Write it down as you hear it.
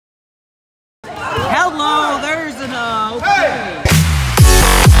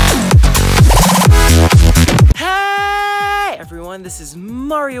This is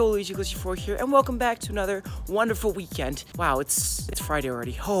Mario Luigi Glitchy 4 here, and welcome back to another wonderful weekend. Wow, it's Friday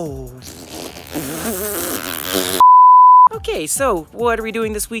already. Oh. Okay, so what are we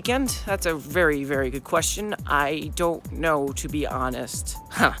doing this weekend? That's a very, very good question. I don't know, to be honest.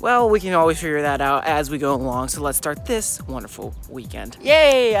 Well, we can always figure that out as we go along, so let's start this wonderful weekend.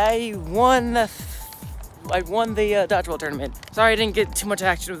 Yay, I won the dodgeball tournament. Sorry I didn't get too much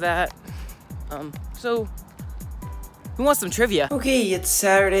action with that. So, who wants some trivia? Okay, it's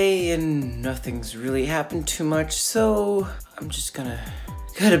Saturday and nothing's really happened too much, so I'm just gonna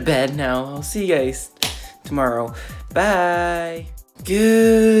go to bed now. I'll see you guys tomorrow. Bye.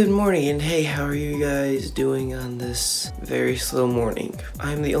 Good morning, and hey, how are you guys doing on this very slow morning?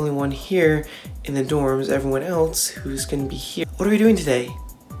 I'm the only one here in the dorms. Everyone else who's gonna be here. What are we doing today?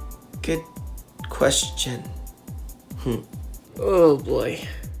 Good question. Oh boy.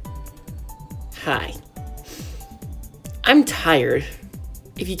 Hi. I'm tired,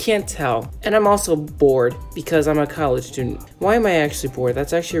 if you can't tell, and I'm also bored because I'm a college student. Why am I actually bored?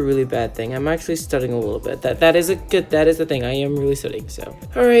 That's actually a really bad thing. I'm actually studying a little bit. That is the thing. I am really studying, so.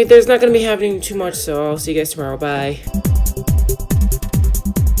 All right, there's not gonna be happening too much, so I'll see you guys tomorrow. Bye.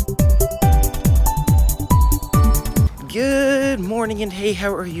 Good morning, and hey,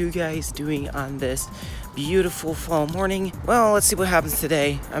 how are you guys doing on this beautiful fall morning? Well, let's see what happens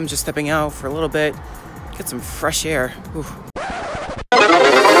today. I'm just stepping out for a little bit, get some fresh air. Ooh.